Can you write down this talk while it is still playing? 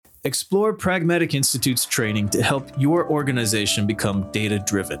Explore Pragmatic Institute's training to help your organization become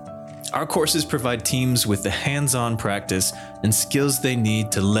data-driven. Our courses provide teams with the hands-on practice and skills they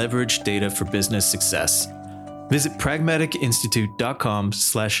need to leverage data for business success. Visit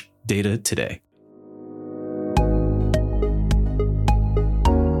pragmaticinstitute.com/data today.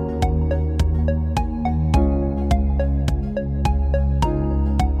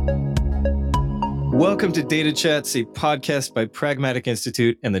 Welcome to Data Chats, a podcast by Pragmatic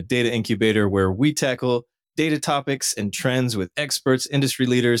Institute and the Data Incubator, where we tackle data topics and trends with experts, industry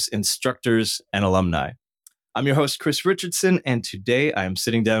leaders, instructors, and alumni. I'm your host, Chris Richardson, and today I am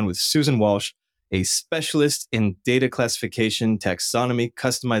sitting down with Susan Walsh, a specialist in data classification, taxonomy,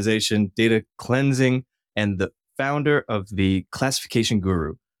 customization, data cleansing, and the founder of the Classification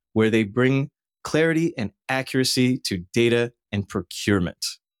Guru, where they bring clarity and accuracy to data and procurement.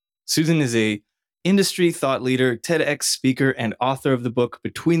 Susan is a industry thought leader, TEDx speaker, and author of the book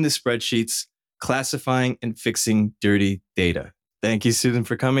Between the Spreadsheets, Classifying and Fixing Dirty Data. Thank you, Susan,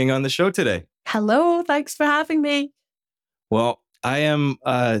 for coming on the show today. Hello, thanks for having me. Well, I am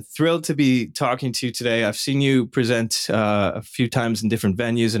thrilled to be talking to you today. I've seen you present a few times in different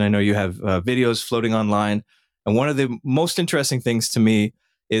venues, and I know you have videos floating online. And one of the most interesting things to me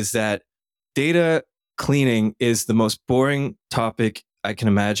is that data cleaning is the most boring topic I can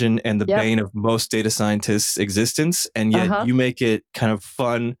imagine, and the bane of most data scientists' existence. And yet you make it kind of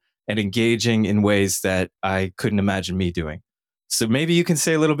fun and engaging in ways that I couldn't imagine me doing. So maybe you can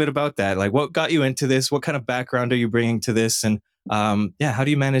say a little bit about that. Like, what got you into this? What kind of background are you bringing to this? And how do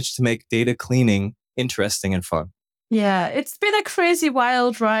you manage to make data cleaning interesting and fun? Yeah, it's been a crazy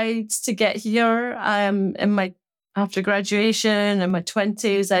wild ride to get here. After graduation in my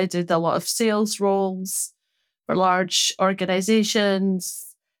 20s, I did a lot of sales roles for large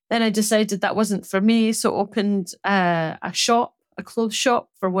organizations. Then I decided that wasn't for me, so opened a clothes shop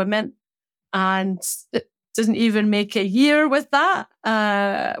for women, and it didn't even make a year with that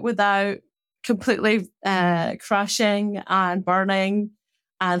without completely crashing and burning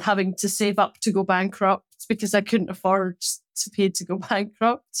and having to save up to go bankrupt because I couldn't afford to pay to go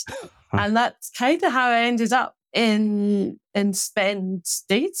bankrupt. And that's kind of how I ended up in spend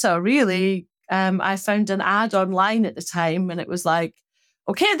data, really. I found an ad online at the time and it was like,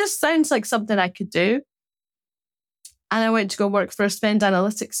 okay, this sounds like something I could do. And I went to go work for a spend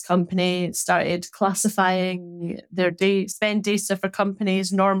analytics company, started classifying their spend data for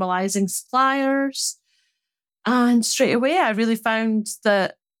companies, normalizing suppliers. And straight away, I really found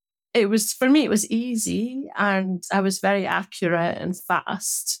that it was easy and I was very accurate and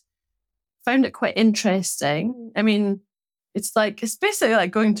fast. Found it quite interesting. I mean, it's basically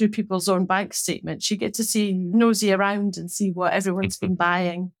like going through people's own bank statements. You get to nosy around and see what everyone's been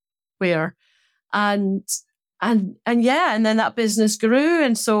buying where. And then that business grew.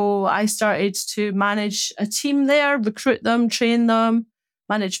 And so I started to manage a team there, recruit them, train them,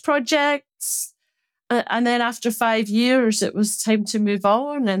 manage projects. And then after 5 years, it was time to move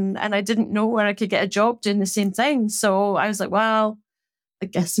on. And I didn't know where I could get a job doing the same thing. So I was like, well, I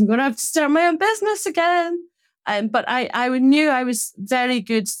guess I'm going to have to start my own business again. But I knew I was very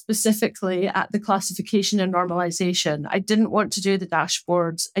good specifically at the classification and normalization. I didn't want to do the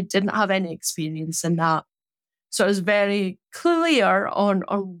dashboards. I didn't have any experience in that. So I was very clear on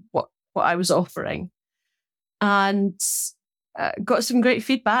what I was offering. And got some great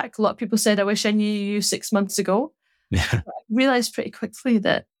feedback. A lot of people said, I wish I knew you 6 months ago. Yeah. I realized pretty quickly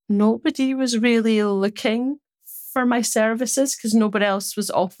that nobody was really looking for my services because nobody else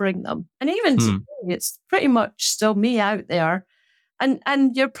was offering them. And even today, it's pretty much still me out there.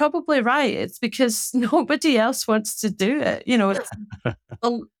 And you're probably right. It's because nobody else wants to do it. You know,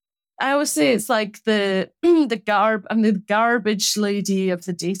 I always say it's like I'm the garbage lady of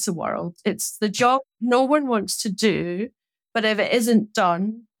the data world. It's the job no one wants to do, but if it isn't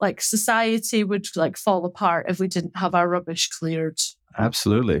done, like society would like fall apart if we didn't have our rubbish cleared.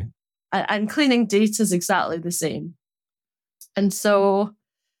 Absolutely. And cleaning data is exactly the same. And so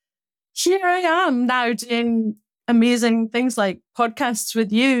here I am now doing amazing things like podcasts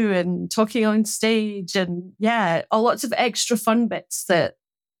with you and talking on stage and lots of extra fun bits that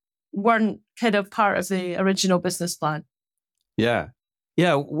weren't kind of part of the original business plan. Yeah.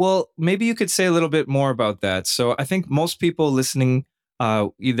 Yeah. Well, maybe you could say a little bit more about that. So I think most people listening,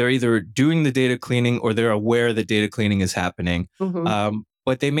 either doing the data cleaning or they're aware that data cleaning is happening.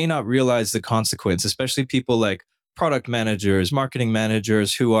 But they may not realize the consequence, especially people like product managers, marketing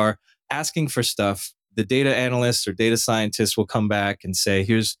managers who are asking for stuff. The data analysts or data scientists will come back and say,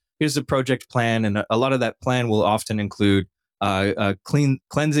 here's the project plan. And a lot of that plan will often include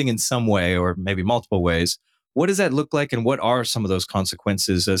cleansing in some way or maybe multiple ways. What does that look like, and what are some of those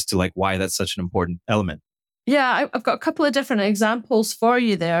consequences as to like why that's such an important element? Yeah, I've got a couple of different examples for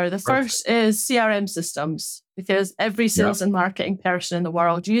you there. The Perfect. first is CRM systems, because every Yeah. sales and marketing person in the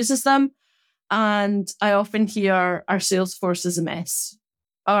world uses them. And I often hear our Salesforce is a mess,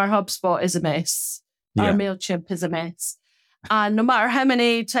 our HubSpot is a mess, our Yeah. MailChimp is a mess. And no matter how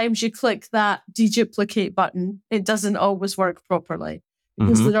many times you click that deduplicate button, it doesn't always work properly.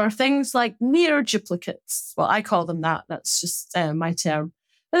 Because Mhm. there are things like near duplicates. Well, I call them that. That's just my term.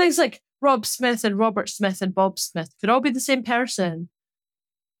 But things like Rob Smith and Robert Smith and Bob Smith could all be the same person.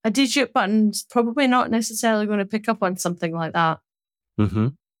 A dedupe button's probably not necessarily going to pick up on something like that.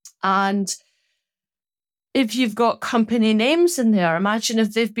 Mhm. And if you've got company names in there, imagine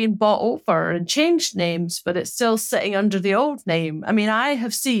if they've been bought over and changed names, but it's still sitting under the old name. I mean, I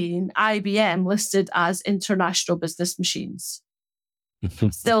have seen IBM listed as International Business Machines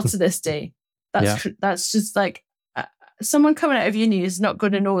still to this day. That's just like someone coming out of uni is not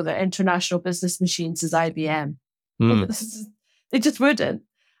going to know that International Business Machines is IBM. They just wouldn't.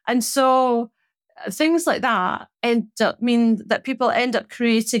 And so things like that mean that people end up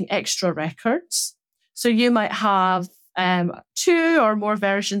creating extra records. So you might have 2 or more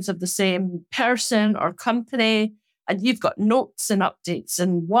versions of the same person or company, and you've got notes and updates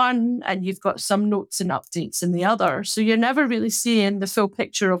in one, and you've got some notes and updates in the other. So you're never really seeing the full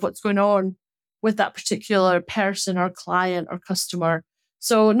picture of what's going on with that particular person or client or customer.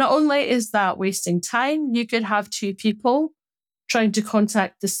 So not only is that wasting time, you could have 2 people trying to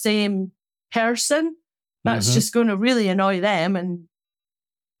contact the same person. That's just going to really annoy them and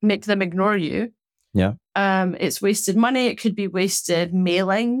make them ignore you. Yeah. It's wasted money. It could be wasted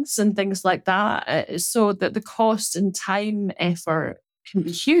mailings and things like that. So that the cost and time effort can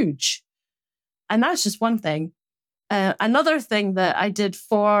be huge. And that's just one thing. Another thing that I did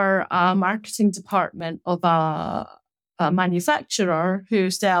for a marketing department of a manufacturer who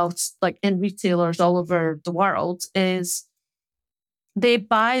sells like in retailers all over the world is they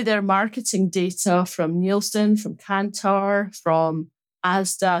buy their marketing data from Nielsen, from Kantar, from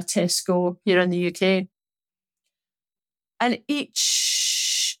Asda, Tesco here in the UK. And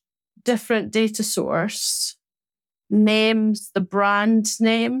each different data source names the brand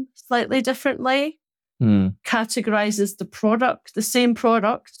name slightly differently, categorizes the product, the same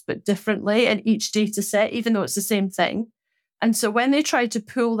product, but differently in each data set, even though it's the same thing. And so when they try to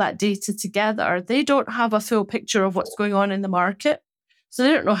pull that data together, they don't have a full picture of what's going on in the market. So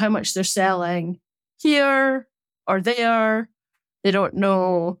they don't know how much they're selling here or there. They don't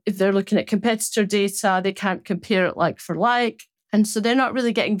know if they're looking at competitor data. They can't compare it like for like. And so they're not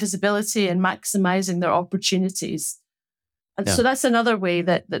really getting visibility and maximizing their opportunities. And so that's another way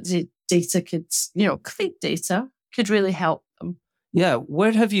that the data could, clean data could really help them. Yeah.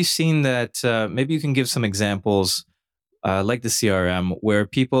 What have you seen that maybe you can give some examples like the CRM where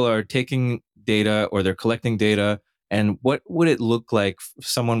people are taking data or they're collecting data, and what would it look like for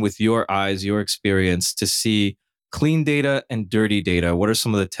someone with your eyes, your experience to see clean data and dirty data? What are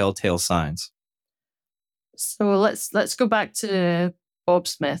some of the telltale signs? So let's go back to Bob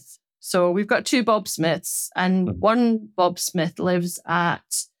Smith. So we've got 2 Bob Smiths, and one Bob Smith lives at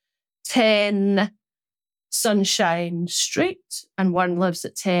 10 Sunshine Street, and one lives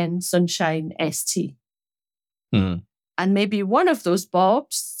at 10 Sunshine ST. And maybe one of those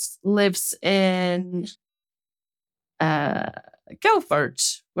Bobs lives in Guildford,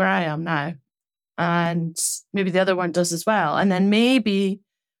 where I am now. And maybe the other one does as well. And then maybe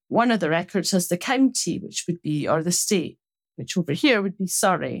one of the records has the county, which would be, or the state, which over here would be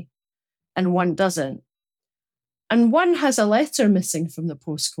Surrey, and one doesn't. And one has a letter missing from the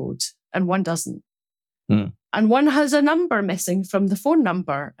postcode, and one doesn't. And one has a number missing from the phone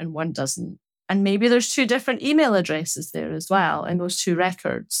number, and one doesn't. And maybe there's 2 different email addresses there as well in those 2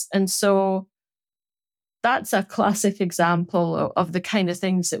 records. And so that's a classic example of the kind of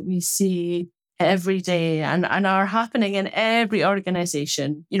things that we see every day and are happening in every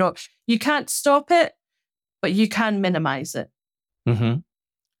organization. You can't stop it, but you can minimize it. And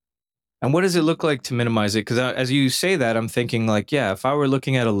what does it look like to minimize it? Because as you say that, I'm thinking like, yeah, if I were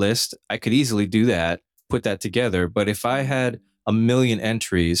looking at a list, I could easily do that, put that together. But if I had a million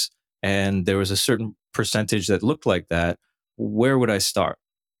entries and there was a certain percentage that looked like that, where would I start?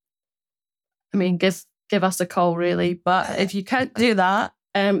 I mean, give us a call, really. But if you can't do that,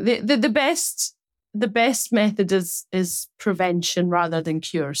 the best method is prevention rather than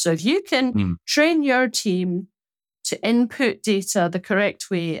cure. So if you can train your team to input data the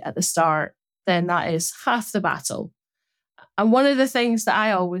correct way at the start, then that is half the battle. And one of the things that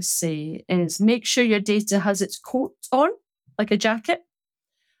I always say is make sure your data has its coat on, like a jacket.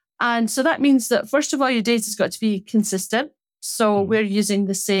 And so that means that, first of all, your data's got to be consistent. So we're using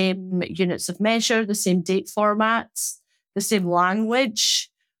the same units of measure, the same date formats, the same language,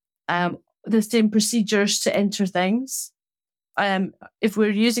 the same procedures to enter things. If we're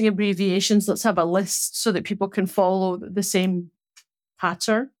using abbreviations, let's have a list so that people can follow the same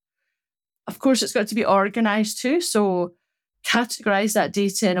pattern. Of course, it's got to be organized too. So categorize that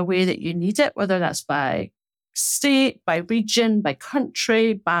data in a way that you need it, whether that's by state, by region, by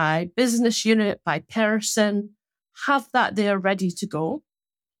country, by business unit, by person. Have that there ready to go.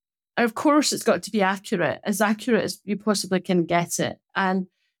 And of course, it's got to be accurate as you possibly can get it. And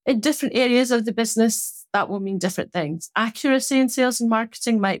in different areas of the business, that will mean different things. Accuracy in sales and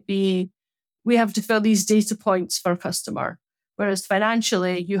marketing might be, we have to fill these data points for a customer. Whereas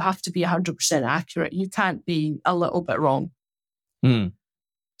financially, you have to be 100% accurate. You can't be a little bit wrong.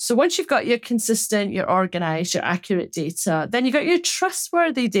 So once you've got your consistent, your organized, your accurate data, then you got your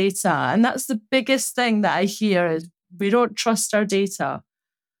trustworthy data. And that's the biggest thing that I hear is we don't trust our data.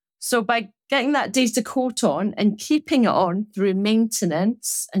 So by getting that data coat on and keeping it on through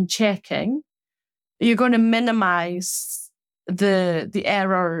maintenance and checking, you're going to minimize the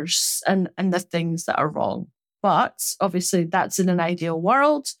errors and the things that are wrong. But obviously that's in an ideal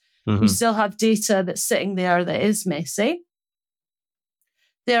world. We still have data that's sitting there that is messy.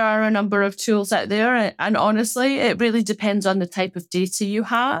 There are a number of tools out there. And honestly, it really depends on the type of data you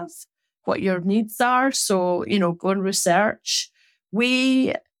have, what your needs are. So, go and research.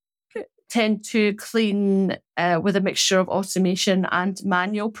 We tend to clean with a mixture of automation and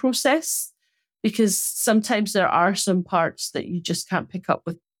manual process, because sometimes there are some parts that you just can't pick up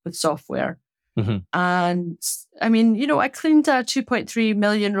with software. And I mean, I cleaned a 2.3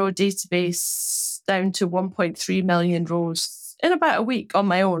 million row database down to 1.3 million rows in about a week on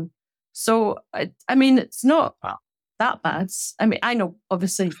my own. So, I mean, it's not that bad. I mean, I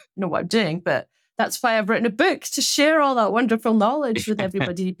obviously know what I'm doing, but that's why I've written a book, to share all that wonderful knowledge with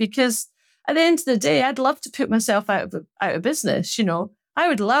everybody. Because at the end of the day, I'd love to put myself out of business. I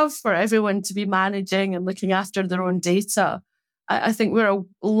would love for everyone to be managing and looking after their own data. I think we're a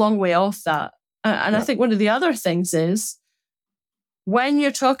long way off that. And I think one of the other things is, when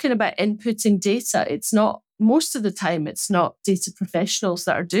you're talking about inputting data, most of the time, it's not data professionals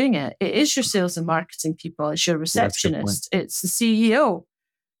that are doing it. It is your sales and marketing people. It's your receptionist. It's the CEO.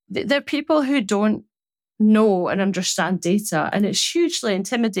 They're people who don't know and understand data, and it's hugely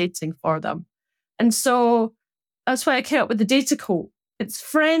intimidating for them. And so that's why I came up with the data code. It's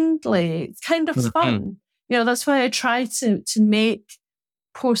friendly. It's kind of fun. That's why I try to make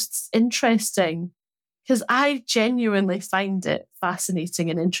posts interesting, because I genuinely find it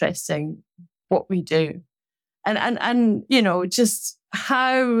fascinating and interesting what we do. And just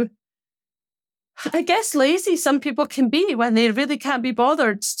how, I guess, lazy some people can be when they really can't be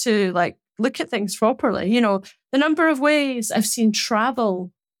bothered to look at things properly. The number of ways I've seen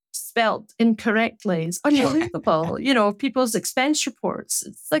travel spelt incorrectly is unbelievable. People's expense reports.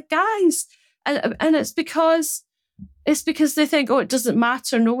 It's like, guys, and it's because they think, it doesn't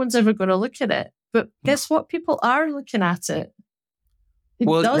matter. No one's ever going to look at it. But guess what? People are looking at it. It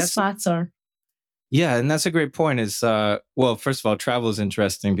does matter. Yeah, and that's a great point. Is first of all, travel is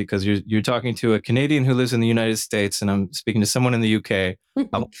interesting because you're talking to a Canadian who lives in the United States, and I'm speaking to someone in the UK.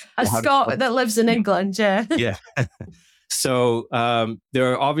 A Scot that lives in England, yeah. Yeah. So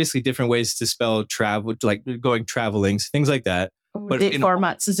there are obviously different ways to spell travel, like going traveling, things like that. But date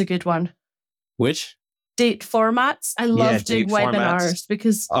formats is a good one. Which? Date formats. I love doing webinars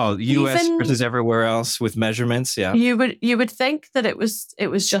because US versus everywhere else with measurements. Yeah, you would think that it was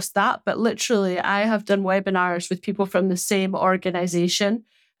just that, but literally, I have done webinars with people from the same organization,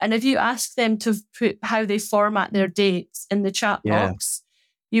 and if you ask them to put how they format their dates in the chat box,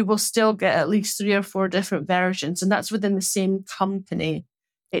 you will still get at least 3 or 4 different versions, and that's within the same company.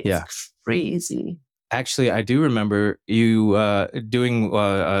 It's crazy. Actually, I do remember you doing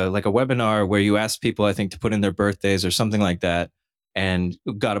like a webinar where you asked people, I think, to put in their birthdays or something like that, and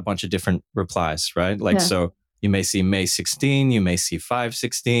got a bunch of different replies, right? So you may see May 16, you may see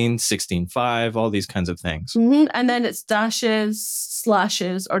 5/16, 16/5, all these kinds of things. And then it's dashes,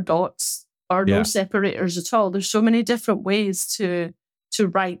 slashes, or dots, or no separators at all. There's so many different ways to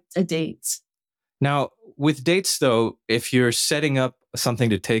write a date. Now, with dates, though, if you're setting up something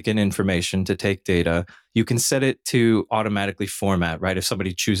to take in information, to take data, you can set it to automatically format, right? If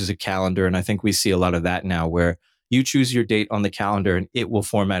somebody chooses a calendar, and I think we see a lot of that now, where you choose your date on the calendar and it will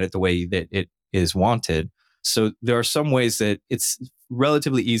format it the way that it is wanted. So there are some ways that it's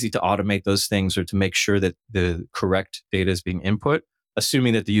relatively easy to automate those things, or to make sure that the correct data is being input,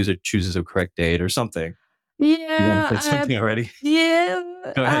 assuming that the user chooses a correct date or something. You want to Yeah, say something already? yeah,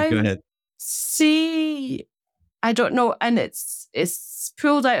 Go ahead. Go I ahead. see. I don't know, and it's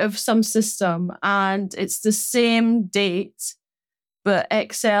pulled out of some system, and it's the same date, but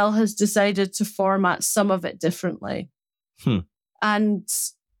Excel has decided to format some of it differently. Hmm. And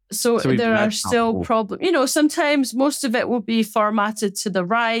so So even there are that's not still cool. problems. Sometimes most of it will be formatted to the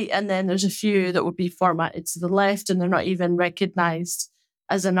right, and then there's a few that will be formatted to the left, and they're not even recognized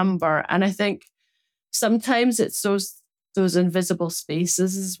as a number. And I think sometimes it's those invisible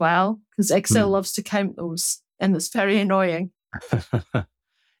spaces as well, because Excel Hmm. loves to count those, and it's very annoying.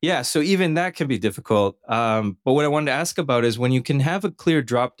 Yeah, so even that can be difficult. But what I wanted to ask about is when you can have a clear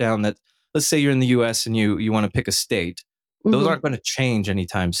drop down that, let's say you're in the US and you want to pick a state, those Mhm. aren't going to change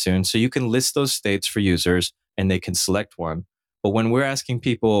anytime soon. So you can list those states for users and they can select one. But when we're asking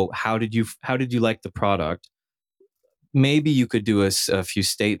people, how did you like the product? Maybe you could do a few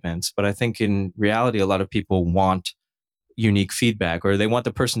statements, but I think in reality, a lot of people want unique feedback or they want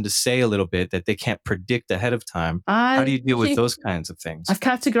the person to say a little bit that they can't predict ahead of time. How do I you deal with think those kinds of things? I've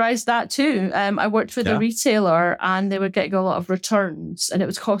categorized that too. I worked with a Yeah. retailer, and they were getting a lot of returns, and it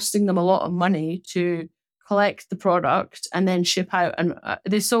was costing them a lot of money to collect the product and then ship out. And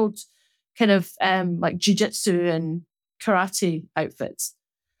they sold kind of like jujitsu and karate outfits,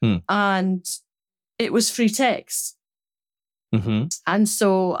 Hmm. and it was free text. Mm-hmm. And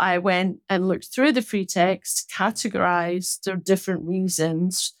so I went and looked through the free text, categorized their different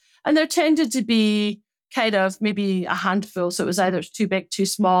reasons. And there tended to be kind of maybe a handful. So it was either too big, too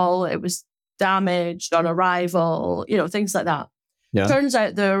small, it was damaged on arrival, things like that. Yeah. Turns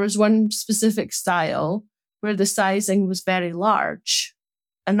out there was one specific style where the sizing was very large.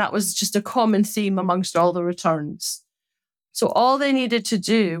 And that was just a common theme amongst all the returns. So all they needed to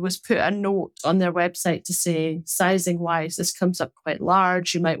do was put a note on their website to say, sizing wise, this comes up quite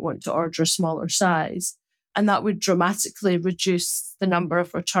large. You might want to order a smaller size. And that would dramatically reduce the number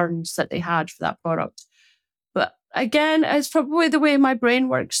of returns that they had for that product. But again, it's probably the way my brain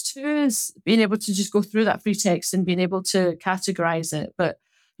works too, is being able to just go through that free text and being able to categorize it. But,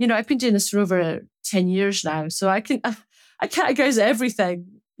 I've been doing this for over 10 years now. So I categorize everything,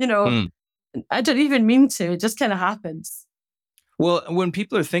 Hmm. I don't even mean to, it just kind of happens. Well, when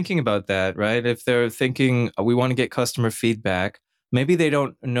people are thinking about that, right? If they're thinking we want to get customer feedback, maybe they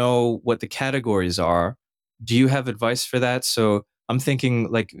don't know what the categories are. Do you have advice for that? So I'm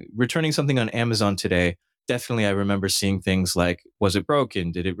thinking like returning something on Amazon today. Definitely, I remember seeing things like, was it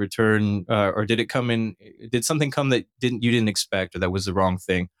broken? Did it return, or did it come in? Did something come that you didn't expect, or that was the wrong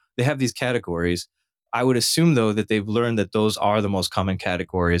thing? They have these categories. I would assume though that they've learned that those are the most common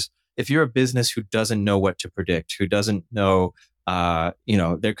categories. If you're a business who doesn't know what to predict, who doesn't know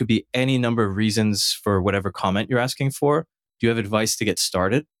there could be any number of reasons for whatever comment you're asking for. Do you have advice to get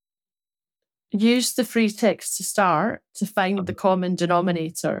started? Use the free text to start to find the common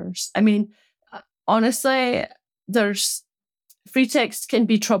denominators. I mean, honestly, there's free text can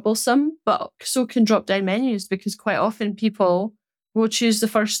be troublesome, but so can drop down menus, because quite often people will choose the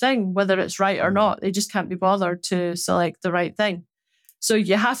first thing, whether it's right or not. They just can't be bothered to select the right thing. So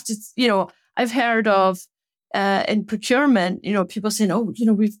you have to, I've heard of in procurement, people saying, oh,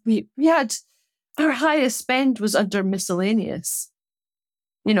 we had our highest spend was under miscellaneous.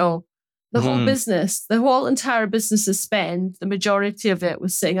 The whole Hmm. business, the whole entire business's spend, the majority of it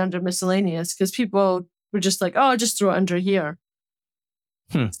was sitting under miscellaneous because people were just like, oh, just throw it under here.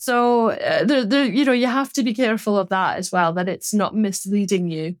 Hmm. So you have to be careful of that as well, that it's not misleading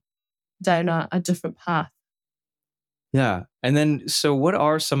you down a different path. Yeah. And then, so what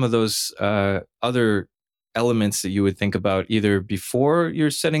are some of those other elements that you would think about either before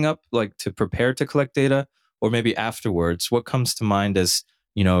you're setting up, like to prepare to collect data, or maybe afterwards? What comes to mind as,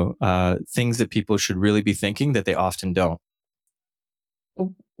 things that people should really be thinking that they often don't?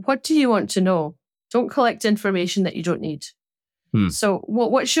 What do you want to know? Don't collect information that you don't need. Hmm. So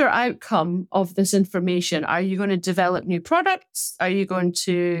what's your outcome of this information? Are you going to develop new products? Are you going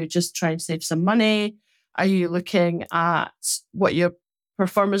to just try and save some money? Are you looking at what your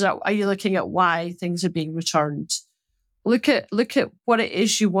performers are? Are you looking at why things are being returned? Look at what it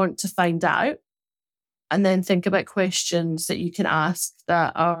is you want to find out, and then think about questions that you can ask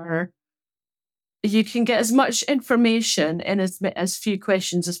that are, you can get as much information in as few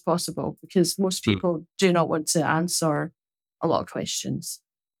questions as possible, because most Hmm. people do not want to answer a lot of questions.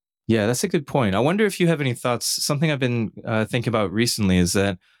 Yeah, that's a good point. I wonder if you have any thoughts. Something I've been thinking about recently is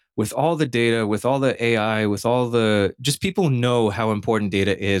that with all the data, with all the AI, with all the just people know how important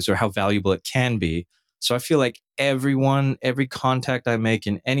data is or how valuable it can be. So I feel like every contact I make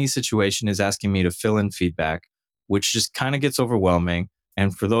in any situation is asking me to fill in feedback, which just kind of gets overwhelming.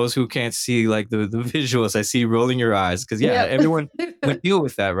 And for those who can't see like the visuals, I see you rolling your eyes because everyone would deal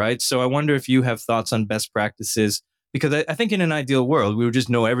with that, right? So I wonder if you have thoughts on best practices, because I think in an ideal world, we would just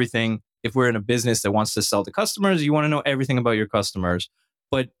know everything. If we're in a business that wants to sell to customers, you want to know everything about your customers,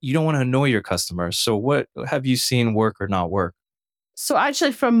 but you don't want to annoy your customers. So what have you seen work or not work? So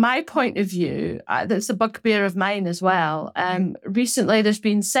actually, from my point of view, that's a bugbear of mine as well. Recently, there's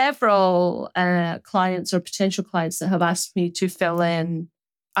been several clients or potential clients that have asked me to fill in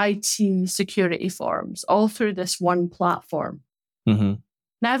IT security forms all through this one platform. Mm-hmm.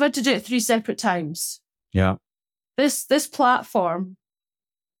 Now, I've had to do it 3 separate times. Yeah. This platform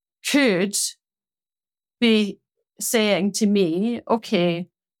could be saying to me, okay,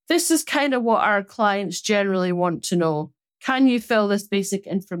 this is kind of what our clients generally want to know. Can you fill this basic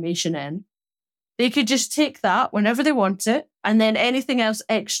information in? They could just take that whenever they want it, and then anything else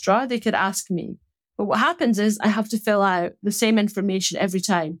extra, they could ask me. But what happens is I have to fill out the same information every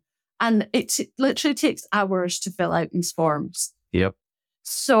time. And it literally takes hours to fill out these forms. Yep.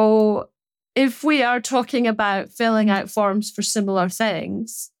 So if we are talking about filling out forms for similar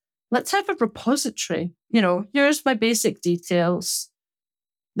things, let's have a repository. Here's my basic details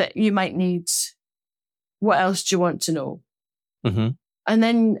that you might need. What else do you want to know? Mm-hmm. And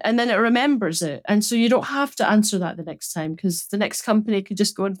then it remembers it. And so you don't have to answer that the next time, because the next company could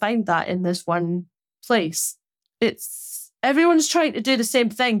just go and find that in this one place. Everyone's trying to do the same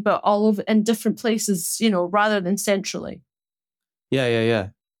thing, but all over in different places, rather than centrally. Yeah.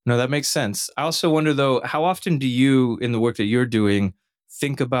 No, that makes sense. I also wonder though, how often do you, in the work that you're doing,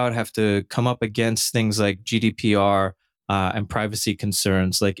 think about have to come up against things like GDPR and privacy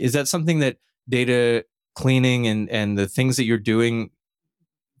concerns? Like, is that something that data cleaning and the things that you're doing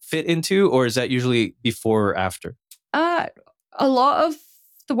fit into, or is that usually before or after? A lot of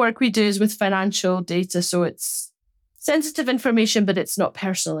the work we do is with financial data, so it's sensitive information, but it's not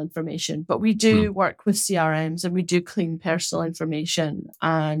personal information. But we do work with CRMs and we do clean personal information,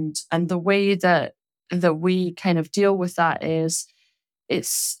 and the way that we kind of deal with that is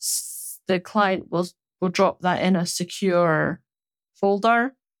it's the client will drop that in a secure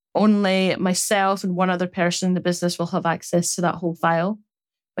folder. Only myself and one other person in the business will have access to that whole file.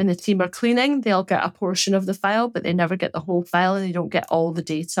 When the team are cleaning, they'll get a portion of the file, but they never get the whole file and they don't get all the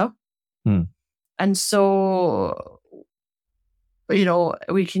data. And so, we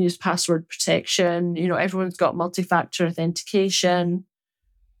can use password protection. Everyone's got multi-factor authentication.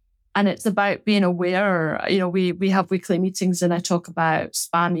 And it's about being aware. We have weekly meetings and I talk about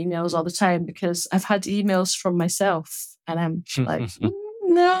spam emails all the time because I've had emails from myself and I'm like,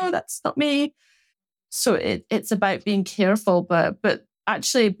 no, that's not me. So it's about being careful, but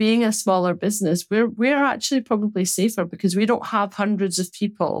actually being a smaller business, we're actually probably safer because we don't have hundreds of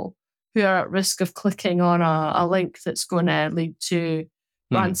people who are at risk of clicking on a link that's going to lead to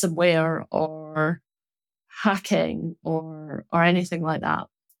ransomware or hacking or anything like that.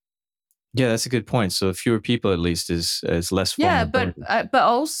 Yeah, that's a good point. So fewer people at least is less vulnerable. Yeah, but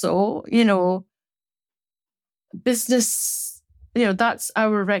also, business, that's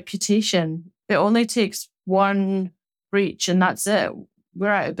our reputation. It only takes one breach and that's it. We're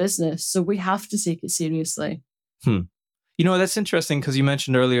out of business. So we have to take it seriously. That's interesting because you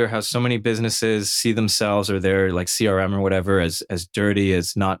mentioned earlier how so many businesses see themselves or their like CRM or whatever as dirty,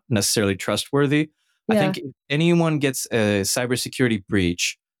 as not necessarily trustworthy. Yeah. I think if anyone gets a cybersecurity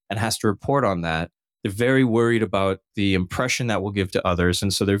breach and has to report on that, they're very worried about the impression that will give to others.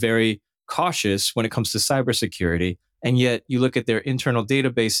 And so they're very cautious when it comes to cybersecurity. And yet you look at their internal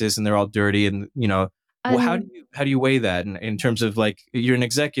databases and they're all dirty. And, how do you weigh that in terms of like, you're an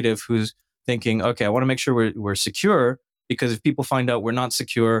executive who's thinking, okay, I want to make sure we're secure, because if people find out we're not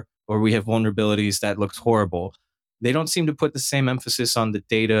secure or we have vulnerabilities, that looks horrible. They don't seem to put the same emphasis on the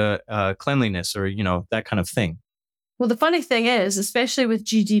data cleanliness or, that kind of thing. Well, the funny thing is, especially with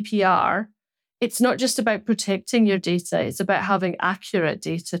GDPR, it's not just about protecting your data, it's about having accurate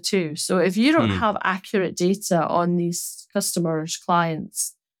data too. So if you don't have accurate data on these customers,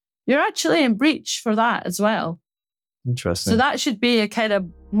 clients, you're actually in breach for that as well. Interesting. So that should be a kind of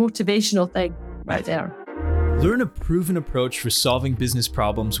motivational thing right there. Learn a proven approach for solving business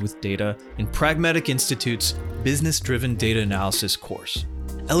problems with data in Pragmatic Institute's Business-Driven Data Analysis course.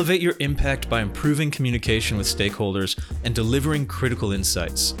 Elevate your impact by improving communication with stakeholders and delivering critical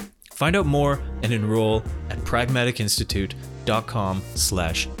insights. Find out more and enroll at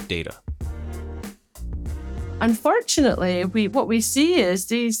pragmaticinstitute.com/data. Unfortunately, what we see is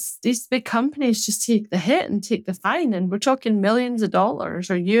these big companies just take the hit and take the fine, and we're talking millions of dollars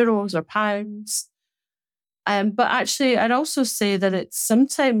or euros or pounds. But actually, I'd also say that it's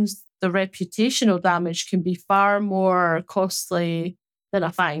sometimes the reputational damage can be far more costly than I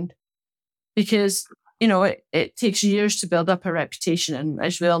find. Because, it takes years to build up a reputation. And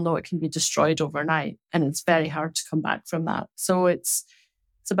as we all know, it can be destroyed overnight. And it's very hard to come back from that. So it's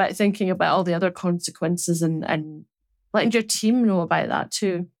about thinking about all the other consequences and letting your team know about that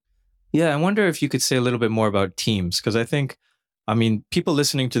too. Yeah, I wonder if you could say a little bit more about teams, because I mean, people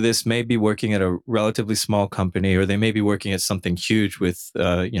listening to this may be working at a relatively small company, or they may be working at something huge with,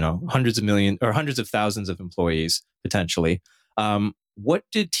 hundreds of millions or hundreds of thousands of employees potentially. What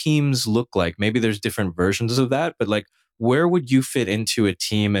did teams look like? Maybe there's different versions of that, but like, where would you fit into a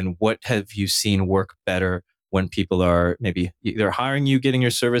team, and what have you seen work better when people are maybe either hiring you, getting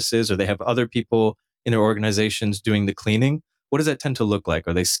your services, or they have other people in their organizations doing the cleaning? What does that tend to look like?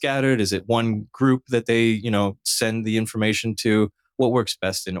 Are they scattered? Is it one group that they, send the information to? What works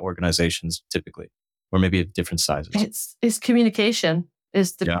best in organizations typically, or maybe at different sizes? It's communication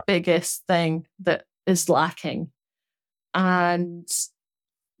is the Yeah. biggest thing that is lacking. And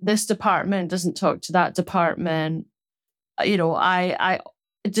this department doesn't talk to that department. I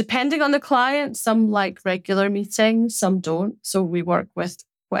depending on the client, some like regular meetings, some don't. So we work with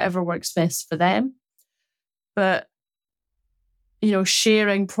whatever works best for them. But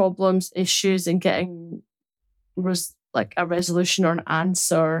sharing problems, issues, and getting a resolution or an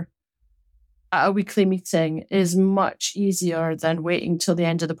answer at a weekly meeting is much easier than waiting till the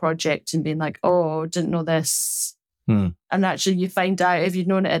end of the project and being like, oh, didn't know this. And actually you find out if you'd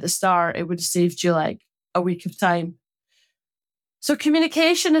known it at the start, it would have saved you like a week of time. So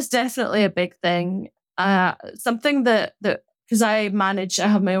communication is definitely a big thing. Something that because I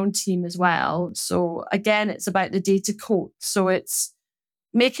have my own team as well. So again, it's about the data code. So it's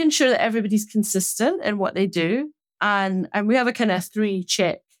making sure that everybody's consistent in what they do. And we have a kind of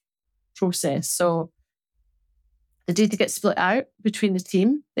 3-check process. So the data gets split out between the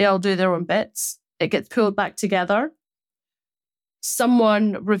team. They all do their own bits. It gets pulled back together.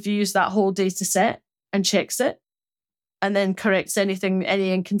 Someone reviews that whole data set and checks it, and then corrects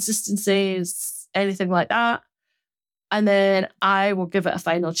any inconsistencies, anything like that. And then I will give it a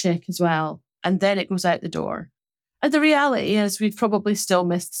final check as well. And then it goes out the door. And the reality is we've probably still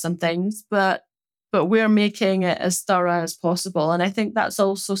missed some things, but we're making it as thorough as possible. And I think that's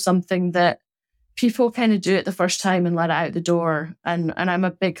also something that people kind of do it the first time and let it out the door. And I'm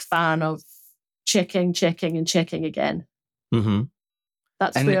a big fan of checking and checking again. Mm-hmm.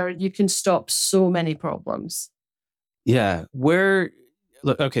 That's where you can stop so many problems. Yeah.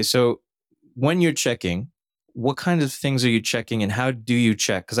 Okay, so when you're checking, what kind of things are you checking, and how do you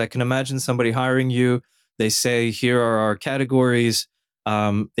check? Because I can imagine somebody hiring you, they say, here are our categories.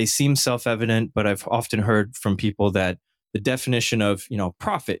 They seem self-evident, but I've often heard from people that the definition of,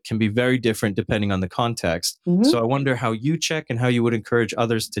 profit can be very different depending on the context. Mm-hmm. So I wonder how you check and how you would encourage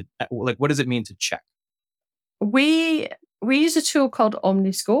others to, like, what does it mean to check? We use a tool called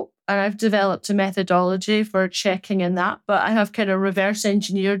Omniscope, and I've developed a methodology for checking in that, but I have kind of reverse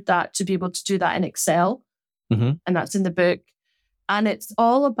engineered that to be able to do that in Excel. Mm-hmm. And that's in the book. And it's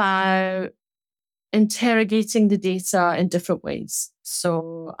all about interrogating the data in different ways.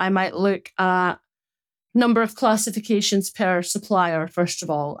 So I might look at number of classifications per supplier, first of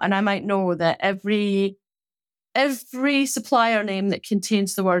all. And I might know that every supplier name that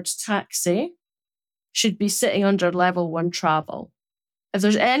contains the word taxi should be sitting under level 1 travel. If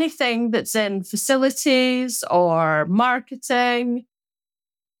there's anything that's in facilities or marketing,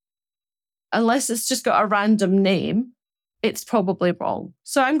 unless it's just got a random name, it's probably wrong.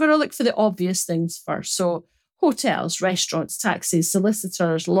 So I'm going to look for the obvious things first. So hotels, restaurants, taxis,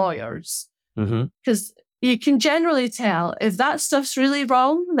 solicitors, lawyers. Because you can generally tell if that stuff's really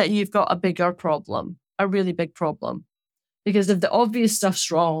wrong, then you've got a bigger problem, a really big problem. Because if the obvious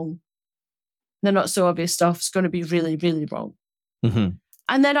stuff's wrong, the not so obvious stuff's going to be really, really wrong. Mm-hmm.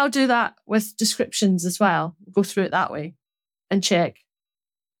 And then I'll do that with descriptions as well. Go through it that way and check.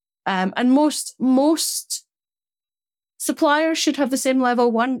 And most suppliers should have the same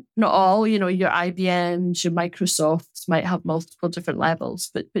level 1. Not all, your IBMs, your Microsofts might have multiple different levels,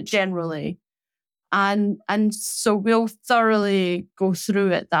 but generally. And so we'll thoroughly go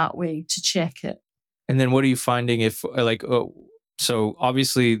through it that way to check it. And then what are you finding so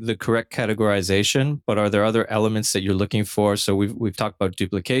obviously the correct categorization, but are there other elements that you're looking for? So we've talked about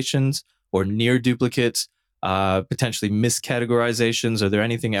duplications or near duplicates, potentially miscategorizations. Are there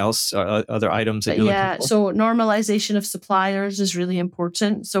anything else, other items that you're looking for? Yeah, so normalization of suppliers is really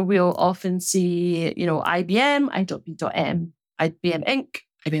important. So we'll often see, IBM, IWM, IBM Inc.,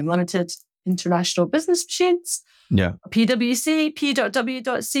 IBM Limited, International Business Machines, PwC,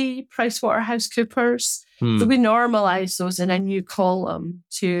 P.W.C, PricewaterhouseCoopers. So we normalize those in a new column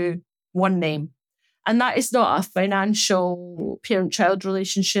to one name. And that is not a financial parent-child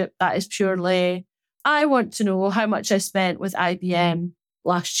relationship. That is purely, I want to know how much I spent with IBM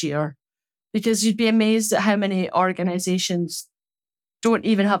last year, because you'd be amazed at how many organizations don't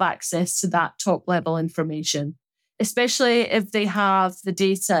even have access to that top level information, especially if they have the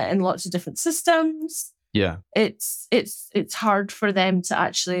data in lots of different systems. Yeah. It's hard for them to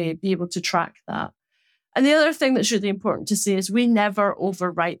actually be able to track that. And the other thing that's really important to say is we never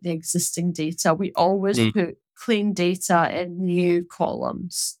overwrite the existing data. We always put clean data in new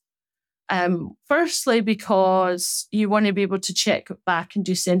columns. Firstly, because you want to be able to check back and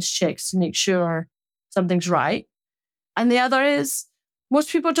do sense checks to make sure something's right. And the other is most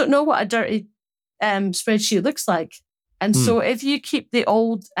people don't know what a dirty spreadsheet looks like. And so if you keep the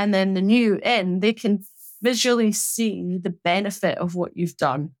old and then the new in, they can visually see the benefit of what you've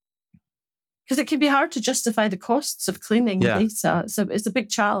done. Because it can be hard to justify the costs of cleaning data. So it's a big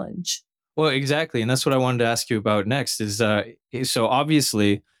challenge. Well, exactly. And that's what I wanted to ask you about next is, so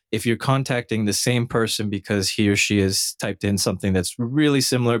obviously, if you're contacting the same person because he or she has typed in something that's really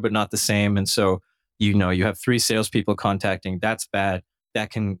similar, but not the same. And so, you have 3 salespeople contacting, that's bad. That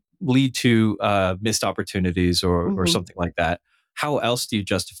can lead to missed opportunities or something like that. How else do you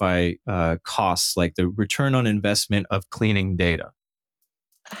justify costs, like the return on investment of cleaning data?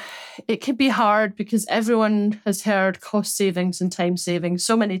 It can be hard because everyone has heard cost savings and time savings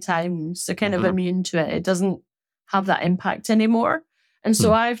so many times. They're kind of immune to it. It doesn't have that impact anymore. And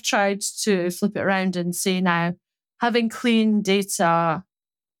so I've tried to flip it around and say now, having clean data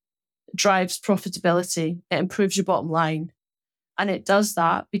drives profitability. It improves your bottom line. And it does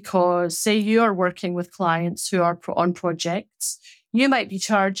that because, say you are working with clients who are on projects, you might be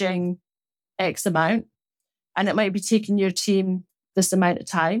charging X amount and it might be taking your team this amount of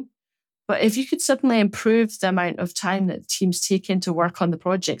time. But if you could suddenly improve the amount of time that the team's taking to work on the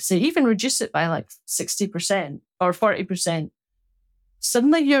project, say even reduce it by like 60% or 40%,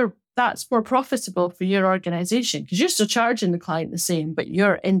 suddenly that's more profitable for your organization because you're still charging the client the same, but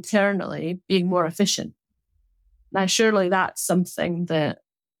you're internally being more efficient. Now, surely that's something that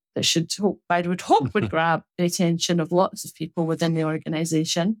I would hope would grab the attention of lots of people within the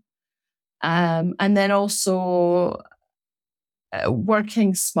organization. And then also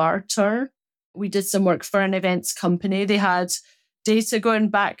working smarter. We did some work for an events company. They had data going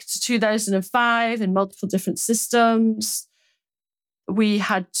back to 2005 in multiple different systems. We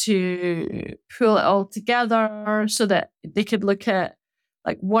had to pull it all together so that they could look at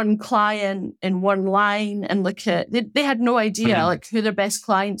like one client in one line and look at, they had no idea like who their best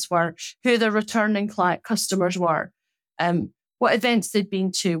clients were, who their returning customers were, what events they'd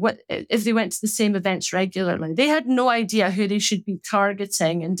been to, what if they went to the same events regularly. They had no idea who they should be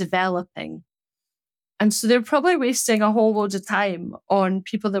targeting and developing. And so they're probably wasting a whole load of time on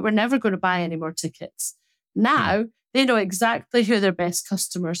people that were never going to buy any more tickets. Now, they know exactly who their best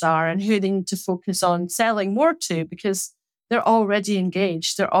customers are and who they need to focus on selling more to because they're already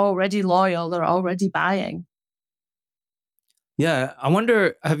engaged, they're already loyal, they're already buying. Yeah, I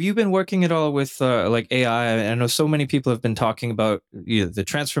wonder, have you been working at all with like AI? I know so many people have been talking about the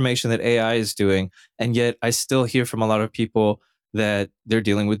transformation that AI is doing, and yet I still hear from a lot of people that they're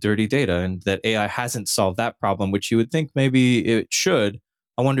dealing with dirty data and that AI hasn't solved that problem, which you would think maybe it should.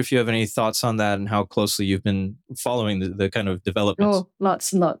 I wonder if you have any thoughts on that and how closely you've been following the kind of developments. Oh,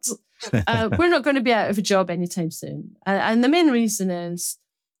 lots and lots. We're not going to be out of a job anytime soon. And the main reason is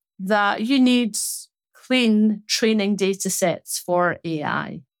that you need clean training data sets for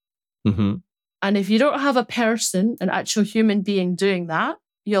AI. And if you don't have a person, an actual human being doing that,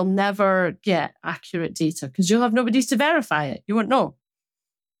 you'll never get accurate data because you'll have nobody to verify it. You won't know.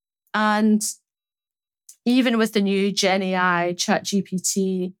 And even with the new Gen AI,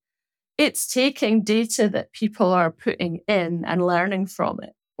 ChatGPT, it's taking data that people are putting in and learning from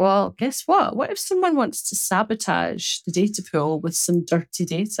it. Well, guess what? What if someone wants to sabotage the data pool with some dirty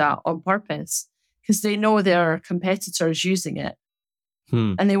data on purpose because they know their competitors using it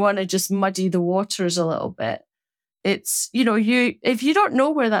and they want to just muddy the waters a little bit? It's, if you don't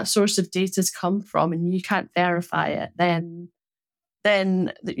know where that source of data's come from and you can't verify it, then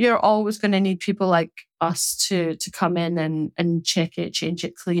you're always going to need people like us to come in and check it, change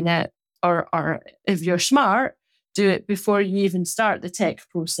it, clean it, or if you're smart, do it before you even start the tech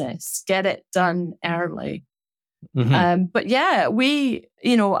process. Get it done early. But yeah,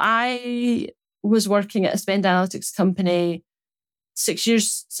 I was working at a spend analytics company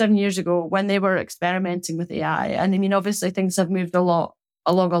 7 years ago when they were experimenting with AI. And I mean, obviously things have moved along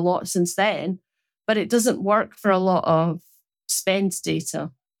a lot since then, but it doesn't work for a lot of spend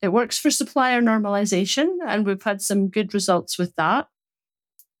data. It works for supplier normalization, and we've had some good results with that.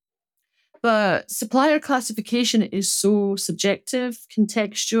 But supplier classification is so subjective,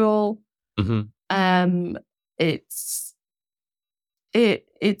 contextual. Mm-hmm.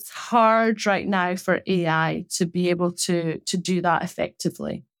 It's hard right now for AI to be able to do that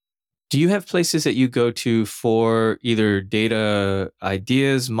effectively. Do you have places that you go to for either data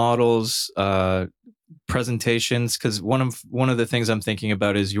ideas, models, presentations? Because one of the things I'm thinking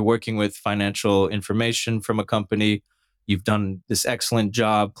about is you're working with financial information from a company. You've done this excellent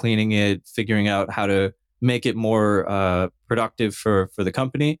job cleaning it, figuring out how to make it more productive for the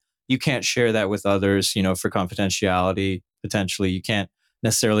company. You can't share that with others, for confidentiality. Potentially, you can't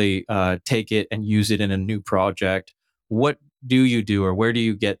necessarily take it and use it in a new project. What do you do, or where do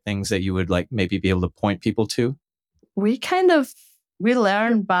you get things that you would like maybe be able to point people to? We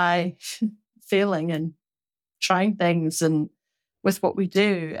learn by failing and trying things and with what we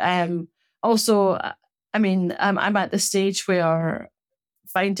do. Also, I'm at the stage where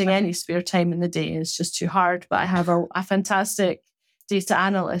finding any spare time in the day is just too hard, but I have a fantastic data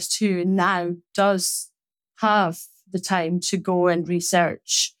analyst who now does have the time to go and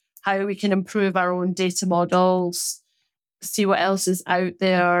research how we can improve our own data models, see what else is out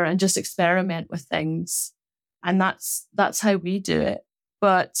there, and just experiment with things. And that's how we do it.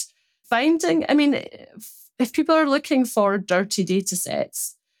 But if people are looking for dirty data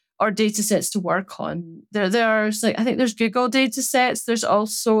sets or data sets to work on, there's I think there's Google data sets. There's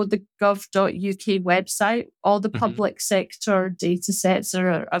also the gov.uk website. All the public sector data sets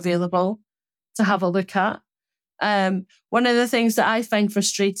are available to have a look at. One of the things that I find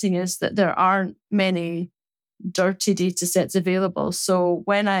frustrating is that there aren't many dirty data sets available. So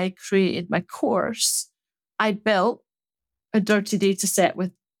when I created my course, I built a dirty data set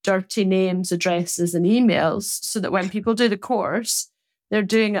with dirty names, addresses, and emails so that when people do the course, they're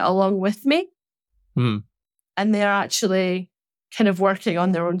doing it along with me. Mm. And they're actually kind of working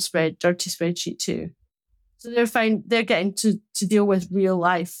on their own dirty spreadsheet too. So they're getting to deal with real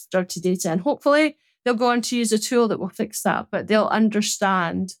life dirty data. And hopefully they'll go on to use a tool that will fix that, but they'll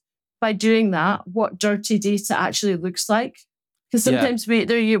understand by doing that what dirty data actually looks like. Because sometimes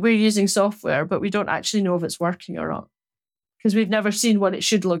we're using software, but we don't actually know if it's working or not, because we've never seen what it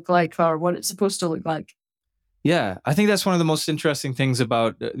should look like or what it's supposed to look like. Yeah, I think that's one of the most interesting things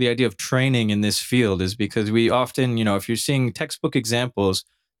about the idea of training in this field, is because we often, if you're seeing textbook examples,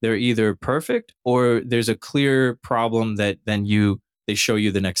 they're either perfect or there's a clear problem that then they show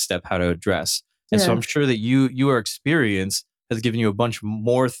you the next step how to address. And so I'm sure that your experience has given you a bunch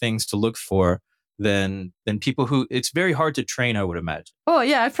more things to look for than people who it's very hard to train, I would imagine. Oh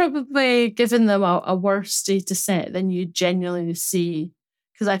yeah, I've probably given them a worse data set than you genuinely see,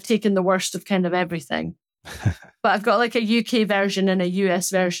 because I've taken the worst of kind of everything. But I've got like a UK version and a US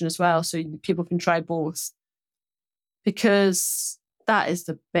version as well, so people can try both, because that is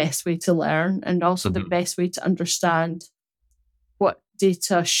the best way to learn and also the best way to understand what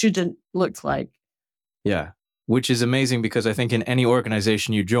data shouldn't look like. Yeah. Which is amazing, because I think in any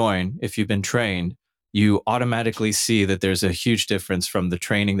organization you join, if you've been trained, you automatically see that there's a huge difference from the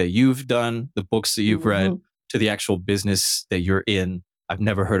training that you've done, the books that you've read, to the actual business that you're in. I've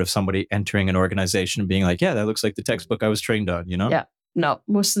never heard of somebody entering an organization and being like, yeah, that looks like the textbook I was trained on, Yeah. No,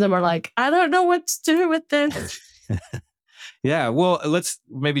 most of them are like, I don't know what to do with this. Yeah, well, let's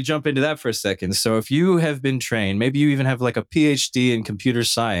maybe jump into that for a second. So if you have been trained, maybe you even have like a PhD in computer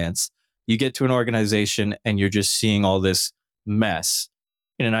science, you get to an organization and you're just seeing all this mess.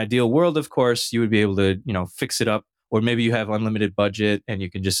 In an ideal world, of course, you would be able to, fix it up. Or maybe you have unlimited budget and you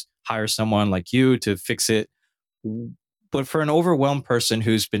can just hire someone like you to fix it. But for an overwhelmed person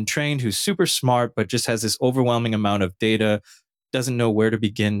who's been trained, who's super smart, but just has this overwhelming amount of data, doesn't know where to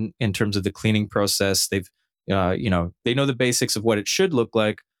begin in terms of the cleaning process, they know the basics of what it should look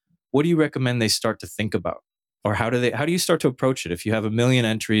like. What do you recommend they start to think about? Or how do you start to approach it? If you have 1 million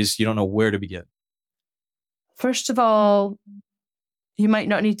entries, you don't know where to begin. First of all, you might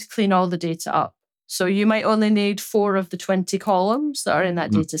not need to clean all the data up. So you might only need 4 of the 20 columns that are in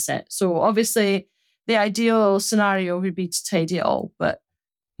that data set. So obviously the ideal scenario would be to tidy it all, but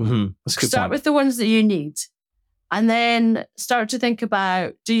start with the ones that you need. And then start to think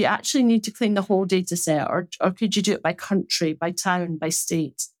about, do you actually need to clean the whole data set, or could you do it by country, by town, by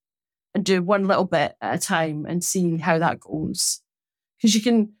state, and do one little bit at a time and see how that goes? Because you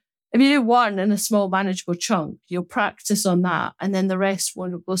can, if you do one in a small manageable chunk, you'll practice on that, and then the rest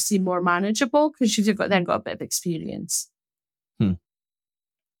will seem more manageable because you've got a bit of experience.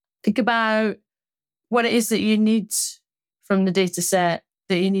 Think about what it is that you need from the data set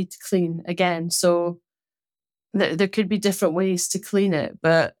that you need to clean again. So there could be different ways to clean it.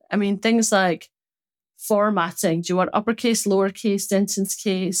 But I mean, things like formatting. Do you want uppercase, lowercase, sentence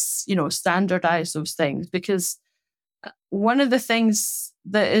case, standardize those things? Because one of the things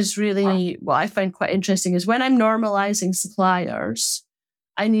that is really what I find quite interesting is when I'm normalizing suppliers,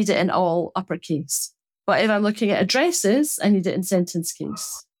 I need it in all uppercase. But if I'm looking at addresses, I need it in sentence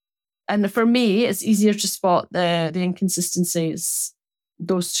case. And for me, it's easier to spot the inconsistencies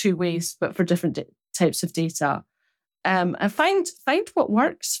those two ways, but for different types of data. And find what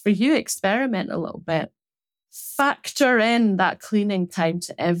works for you. Experiment a little bit. Factor in that cleaning time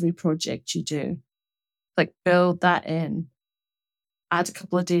to every project you do. Like build that in. Add a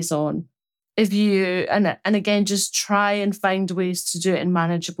couple of days on. If you and again, just try and find ways to do it in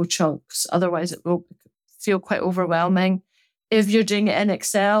manageable chunks. Otherwise, it will feel quite overwhelming. If you're doing it in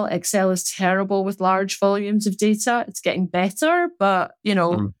Excel, Excel is terrible with large volumes of data. It's getting better, but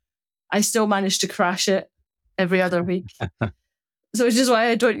I still manage to crash it every other week. So which is why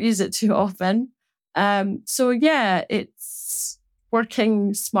I don't use it too often. So yeah, it's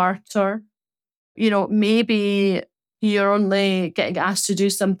working smarter. Maybe you're only getting asked to do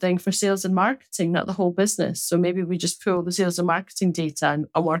something for sales and marketing, not the whole business. So maybe we just pull the sales and marketing data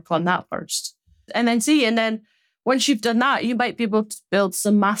and work on that first. And then once you've done that, you might be able to build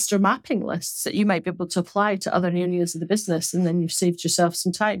some master mapping lists that you might be able to apply to other areas of the business. And then you've saved yourself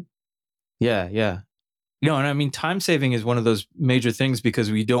some time. Yeah, yeah. And I mean, time saving is one of those major things because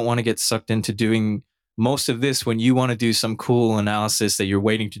we don't want to get sucked into doing most of this when you want to do some cool analysis that you're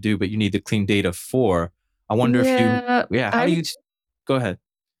waiting to do, but you need the clean data for. I wonder how do you, go ahead.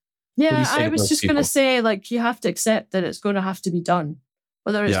 Yeah, I was just going to say, you have to accept that it's going to have to be done.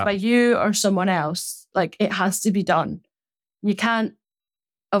 Whether it's by you or someone else, it has to be done. You can't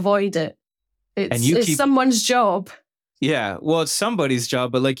avoid it. It's someone's job. Yeah, well, it's somebody's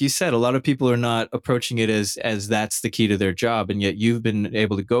job, but like you said, a lot of people are not approaching it as that's the key to their job, and yet you've been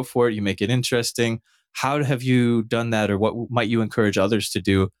able to go for it. You make it interesting. How have you done that, or what might you encourage others to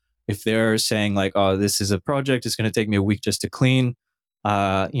do if they're saying oh, this is a project, it's going to take me a week just to clean.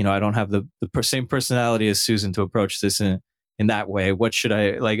 I don't have the same personality as Susan to approach this in that way. What should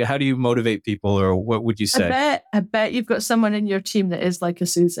I how do you motivate people, or what would you say? I bet you've got someone in your team that is like a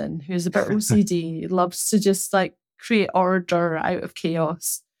Susan, who's a bit OCD, loves to just create order out of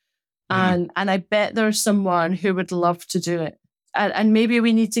chaos. And I bet there's someone who would love to do it. And maybe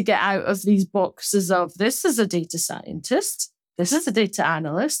we need to get out of these boxes of this is a data scientist, this is a data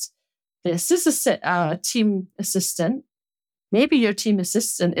analyst, this is a team assistant. Maybe your team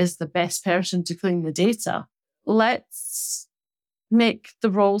assistant is the best person to clean the data. Let's make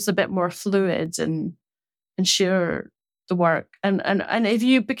the roles a bit more fluid and share the work. And if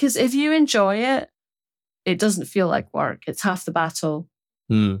you enjoy it, it doesn't feel like work. It's half the battle.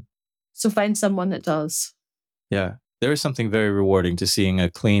 So find someone that does. Yeah. There is something very rewarding to seeing a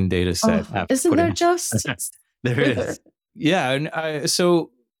clean data set. Isn't there just? There is. Yeah. And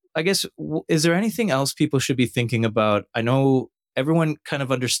so I guess, is there anything else people should be thinking about? I know everyone kind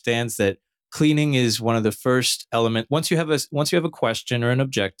of understands that cleaning is one of the first elements. Once you have a question or an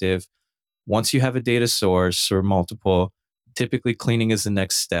objective, once you have a data source or multiple, typically cleaning is the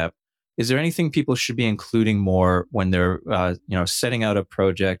next step. Is there anything people should be including more when they're setting out a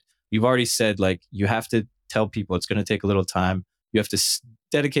project? You've already said you have to tell people it's going to take a little time. You have to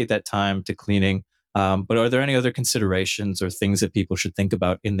dedicate that time to cleaning. But are there any other considerations or things that people should think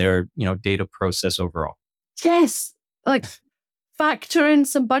about in their data process overall? Yes, factor in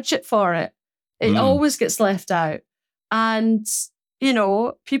some budget for it. It always gets left out. And,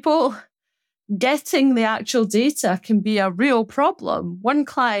 people getting the actual data can be a real problem. One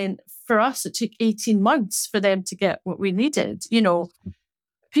client, for us, it took 18 months for them to get what we needed.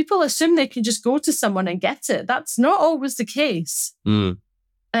 People assume they can just go to someone and get it. That's not always the case.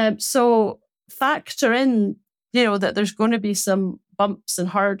 So factor in, that there's going to be some bumps and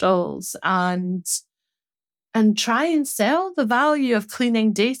hurdles, and try and sell the value of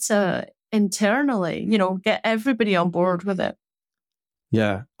cleaning data internally, get everybody on board with it.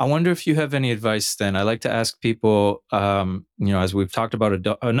 Yeah. I wonder if you have any advice then. I like to ask people, as we've talked about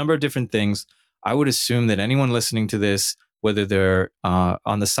a number of different things, I would assume that anyone listening to this, whether they're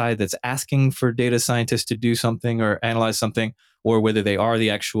on the side that's asking for data scientists to do something or analyze something, or whether they are the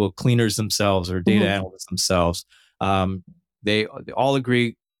actual cleaners themselves or data analysts themselves, they all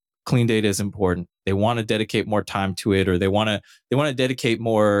agree clean data is important. They want to dedicate more time to it, or they want to dedicate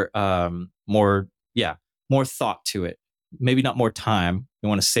more thought to it. Maybe not more time. They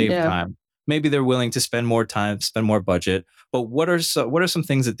want to save time. Maybe they're willing to spend more time, spend more budget. But what are some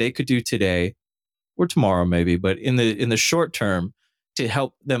things that they could do today or tomorrow, maybe, but in the short term, to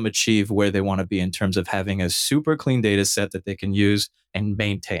help them achieve where they want to be in terms of having a super clean data set that they can use and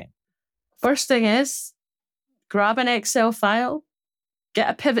maintain? First thing is grab an Excel file, get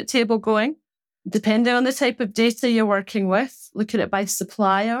a pivot table going. Depending on the type of data you're working with, look at it by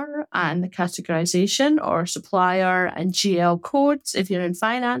supplier and the categorization, or supplier and GL codes if you're in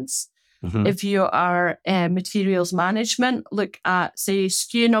finance. Mm-hmm. If you are materials management, look at, say,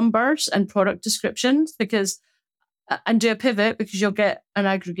 SKU numbers and product descriptions, and do a pivot, because you'll get an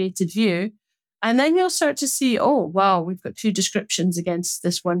aggregated view. And then you'll start to see, oh, wow, we've got 2 descriptions against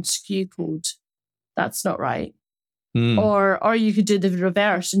this one SKU code. That's not right. Or you could do the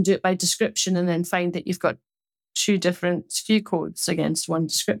reverse and do it by description, and then find that you've got 2 different SKU codes against one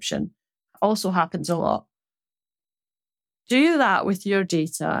description. Also happens a lot. Do that with your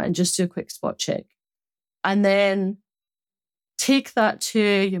data and just do a quick spot check. And then take that to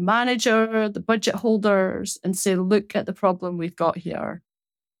your manager, the budget holders, and say, look at the problem we've got here.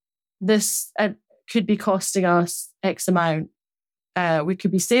 This could be costing us X amount. We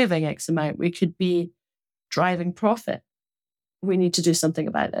could be saving X amount. We could be driving profit. We need to do something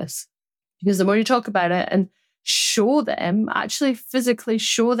about this. Because the more you talk about it and show them, actually physically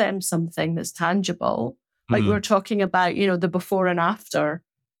show them something that's tangible, like we were talking about, the before and after,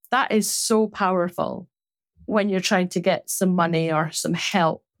 that is so powerful when you're trying to get some money or some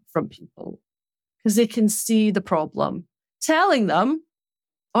help from people, because they can see the problem. Telling them,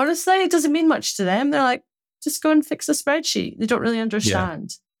 honestly, it doesn't mean much to them. They're like, just go and fix a spreadsheet. They don't really understand.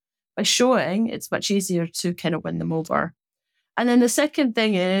 Yeah. By showing, it's much easier to kind of win them over. And then the second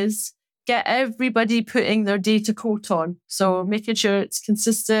thing is get everybody putting their data coat on. So making sure it's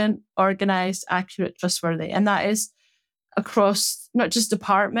consistent, organized, accurate, trustworthy. And that is across not just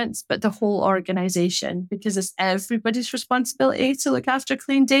departments, but the whole organization, because it's everybody's responsibility to look after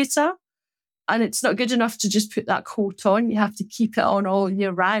clean data. And it's not good enough to just put that coat on. You have to keep it on all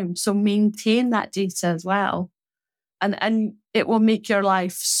year round. So maintain that data as well. And it will make your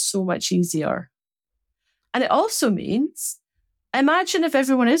life so much easier. And it also means, imagine if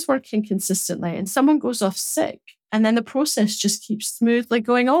everyone is working consistently and someone goes off sick, and then the process just keeps smoothly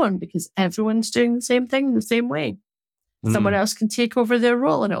going on because everyone's doing the same thing the same way. Someone else can take over their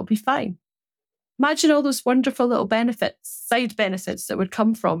role and it'll be fine. Imagine all those wonderful little benefits, side benefits that would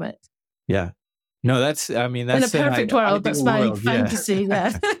come from it. Yeah. No, that's in a perfect world. That's my fantasy.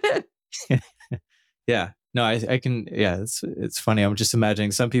 Yeah. Yeah. No, I can. Yeah, it's funny. I'm just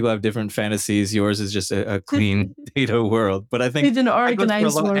imagining some people have different fantasies. Yours is just a clean data world. But I think an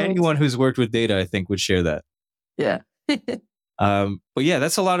organized world. Anyone who's worked with data, I think, would share that. Yeah. But yeah,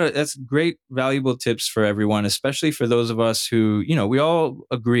 that's great, valuable tips for everyone, especially for those of us who, we all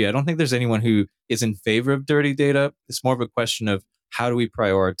agree. I don't think there's anyone who is in favor of dirty data. It's more of a question of how do we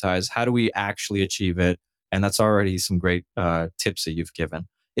prioritize? How do we actually achieve it? And that's already some great tips that you've given.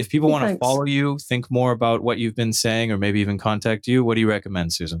 If people want to follow you, think more about what you've been saying, or maybe even contact you, what do you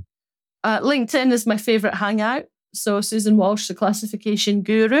recommend, Susan? LinkedIn is my favorite hangout. So Susan Walsh, the classification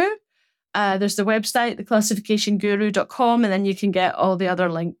guru. There's the website, theclassificationguru.com, and then you can get all the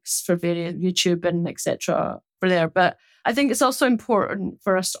other links for various YouTube and etc. for there. But I think it's also important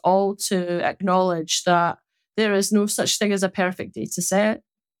for us all to acknowledge that there is no such thing as a perfect data set,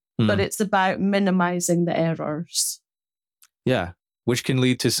 but it's about minimizing the errors. Yeah, which can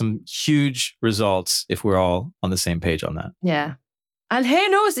lead to some huge results if we're all on the same page on that. Yeah. And who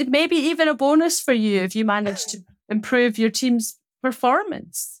knows, it may be even a bonus for you if you manage to improve your team's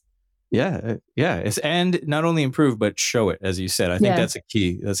performance. Yeah. And not only improve, but show it, as you said. I think that's a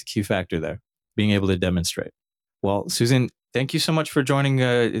key factor there, being able to demonstrate. Well, Susan, thank you so much for joining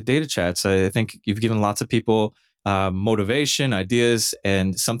Data Chats. I think you've given lots of people motivation, ideas,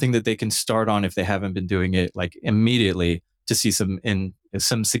 and something that they can start on if they haven't been doing it like immediately to see some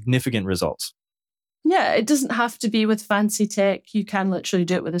significant results. Yeah, it doesn't have to be with fancy tech. You can literally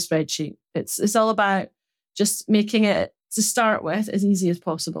do it with a spreadsheet. It's all about just making it, to start with, as easy as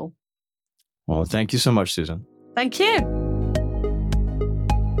possible. Well, thank you so much, Susan. Thank you.